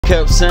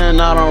Kept saying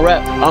I don't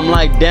rap, I'm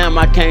like damn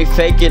I can't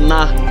fake it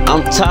nah.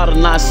 I'm tired of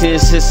not seeing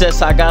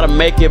success, I gotta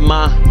make it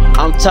ma.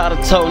 I'm tired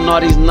of toting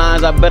all these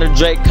nines, I better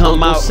Drake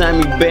come out.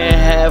 Sammy Ben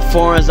had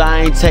foreigns,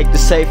 I ain't take the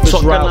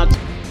safest route.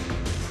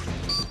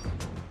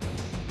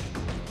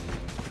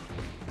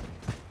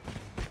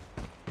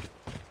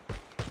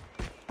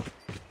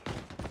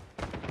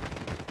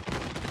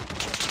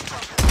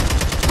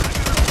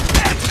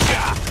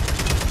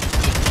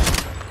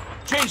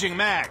 Changing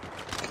mag.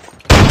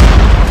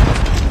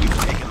 You've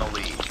taken the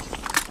lead.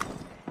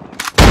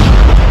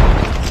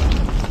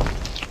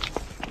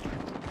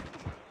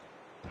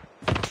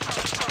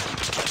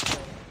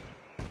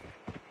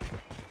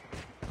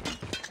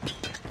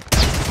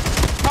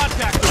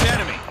 Contact with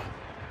enemy.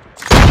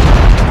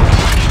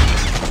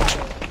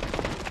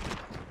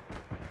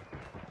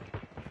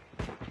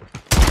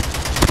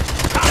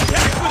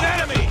 Contact with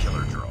enemy.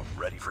 Killer drone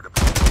ready for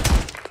deployment.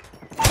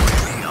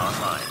 UAV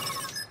online.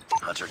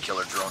 Hunter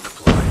killer drone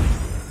deployed.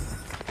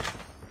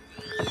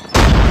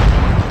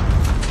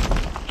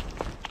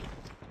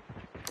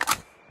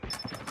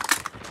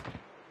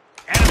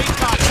 Enemy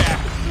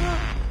contact.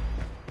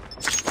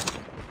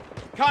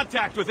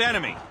 Contact with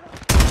enemy.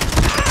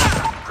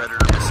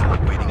 Predator missile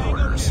awaiting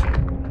orders.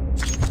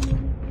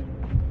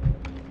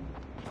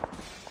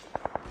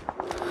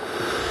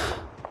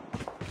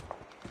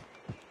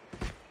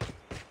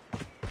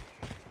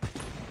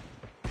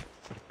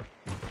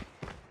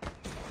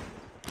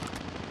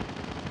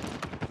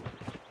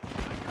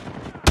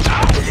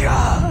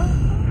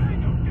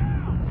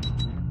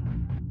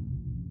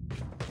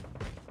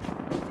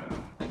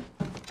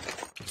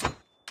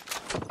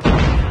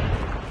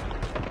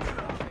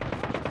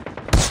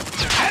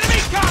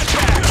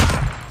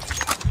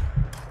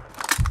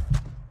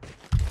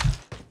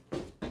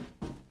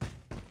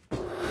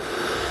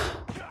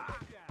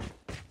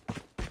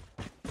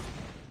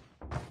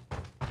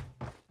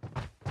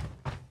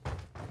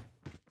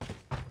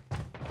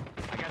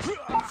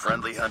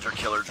 Friendly hunter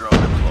killer drone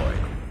deployed.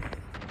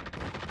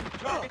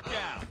 Target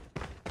down.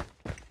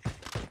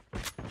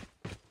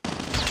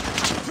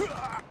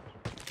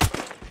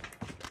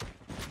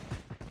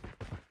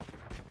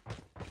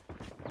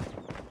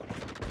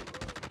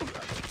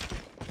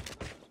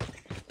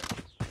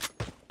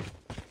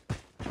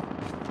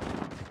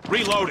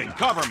 Reloading,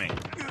 cover me.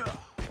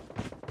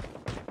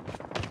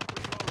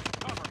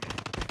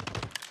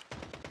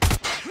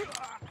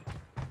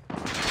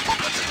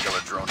 Hunter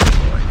killer drone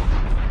deployed.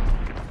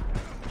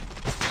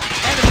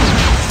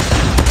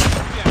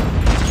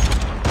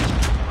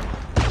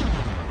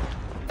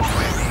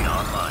 UAV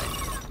online.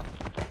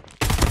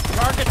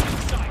 Target in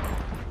sight.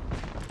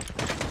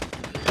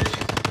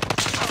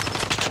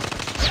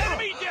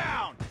 Enemy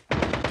down.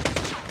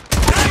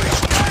 Enemy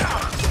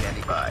down.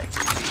 Standing by.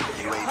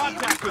 UAV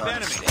Contact with recon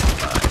enemy. standing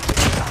by.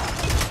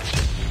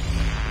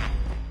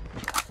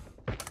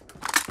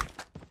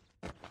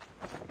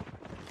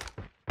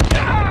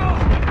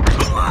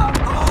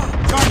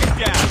 Target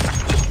down.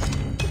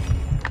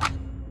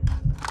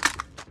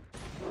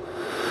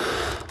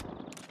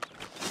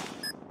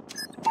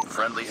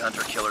 Friendly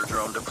hunter killer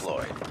drone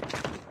deployed.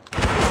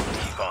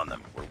 Keep on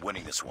them. We're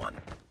winning this one.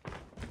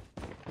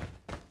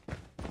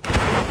 Go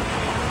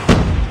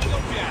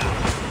down.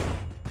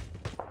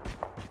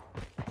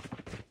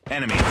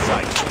 Enemy in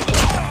sight.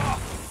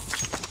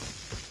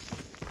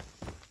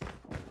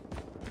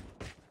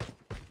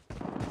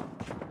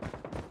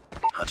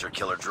 Hunter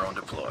killer drone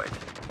deployed.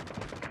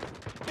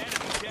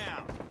 Enemy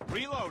down.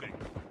 Reloading.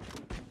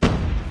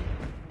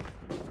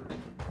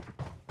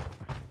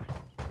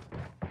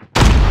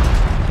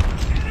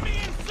 Enemy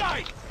in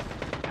sight.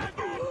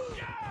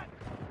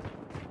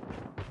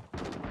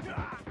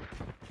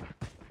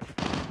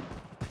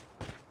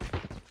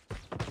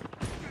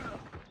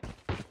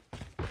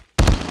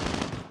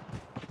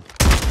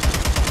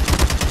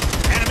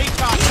 Enemy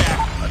contact.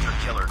 Hunter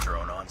killer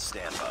drone on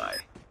standby.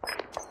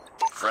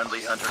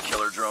 Friendly hunter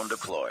killer drone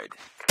deployed.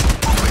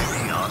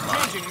 UAV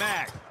online. Changing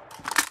mag.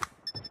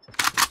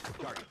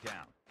 Target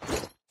down.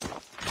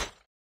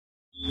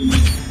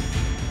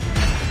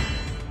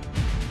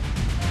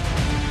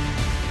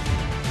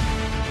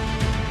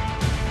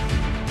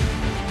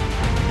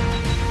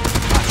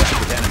 Contact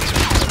with enemy.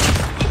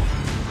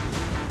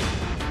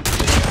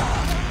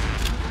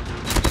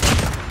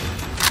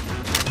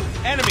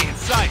 Enemy in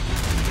sight.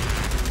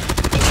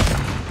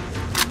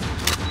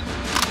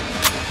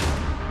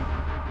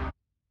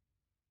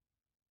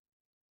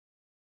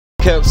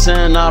 Kept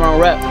saying I don't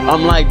rap,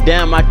 I'm like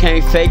damn I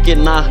can't fake it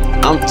nah.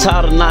 I'm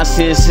tired of not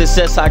seeing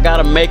success, I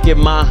gotta make it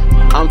ma.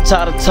 I'm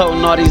tired of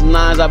toting all these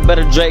nines, I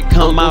better Drake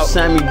come out.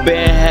 Sammy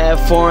Ben had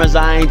foreigns,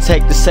 I ain't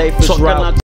take the safest route.